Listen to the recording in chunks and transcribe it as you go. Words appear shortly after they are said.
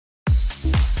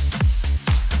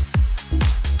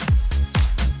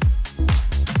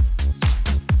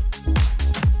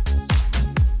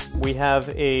we have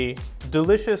a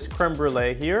delicious creme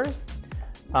brulee here.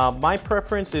 My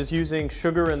preference is using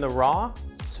sugar in the raw.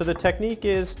 So the technique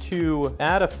is to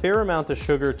add a fair amount of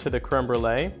sugar to the creme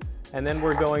brulee, and then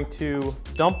we're going to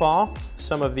dump off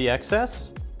some of the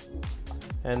excess.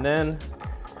 And then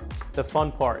the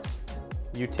fun part,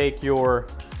 you take your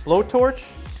blowtorch.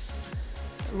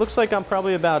 It looks like I'm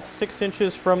probably about 6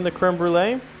 inches from the creme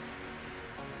brulee.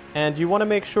 And you want to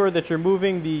make sure that you're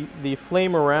moving the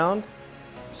flame around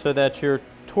so that you're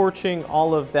torching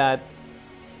all of that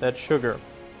sugar.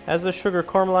 As the sugar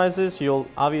caramelizes, you'll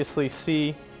obviously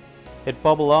see it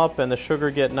bubble up and the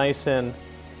sugar get nice and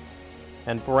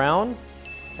brown.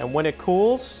 And when it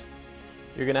cools,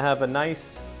 you're going to have a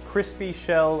nice crispy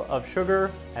shell of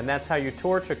sugar, and that's how you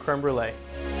torch a creme brulee.